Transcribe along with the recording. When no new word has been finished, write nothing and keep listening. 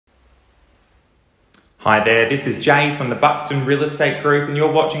Hi there, this is Jay from the Buxton Real Estate Group and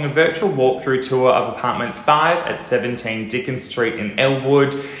you're watching a virtual walkthrough tour of apartment 5 at 17 Dickens Street in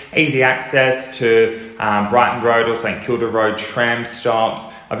Elwood. Easy access to Brighton Road or St Kilda Road tram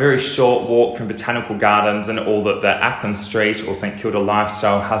stops, a very short walk from Botanical Gardens and all that the Ackland Street or St Kilda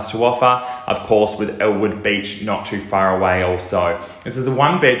lifestyle has to offer, of course with Elwood Beach not too far away also. This is a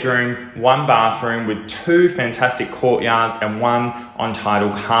 1-bedroom, 1-bathroom with 2 fantastic courtyards and 1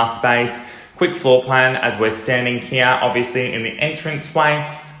 on-title car space. Quick floor plan as we're standing here, obviously in the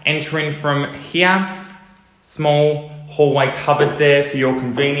entranceway. Entering from here, small hallway cupboard there for your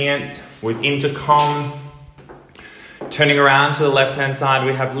convenience with intercom. Turning around to the left-hand side,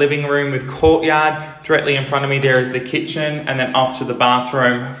 we have living room with courtyard. Directly in front of me there is the kitchen, and then off to the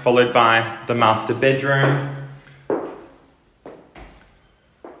bathroom, followed by the master bedroom.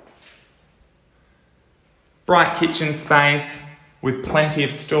 Bright kitchen space with plenty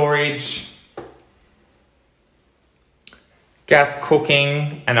of storage. Gas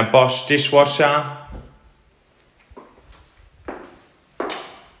cooking and a Bosch dishwasher.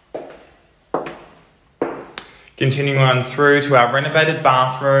 Continuing on through to our renovated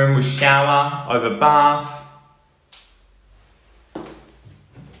bathroom with shower over bath.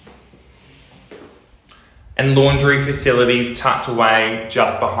 And laundry facilities tucked away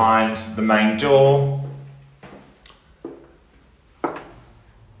just behind the main door.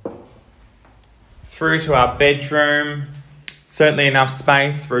 Through to our bedroom. Certainly enough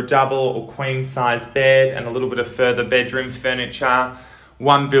space for a double or queen size bed and a little bit of further bedroom furniture.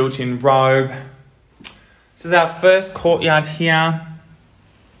 1 built-in robe. This is our first courtyard here.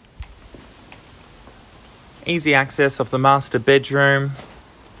 Easy access of the master bedroom.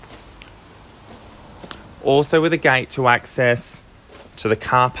 Also with a gate to access to the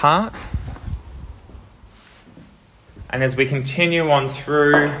car park. And as we continue on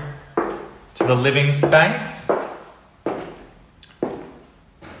through to the living space,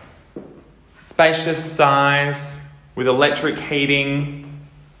 spacious size with electric heating.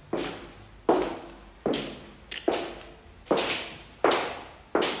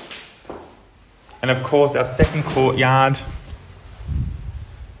 And of course our second courtyard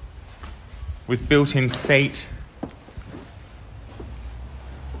with built-in seat.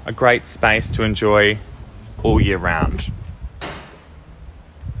 A great space to enjoy all year round.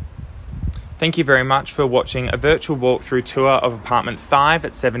 Thank you very much for watching a virtual walkthrough tour of apartment 5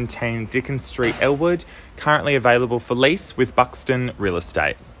 at 17 Dickens Street, Elwood, currently available for lease with Buxton Real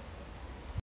Estate.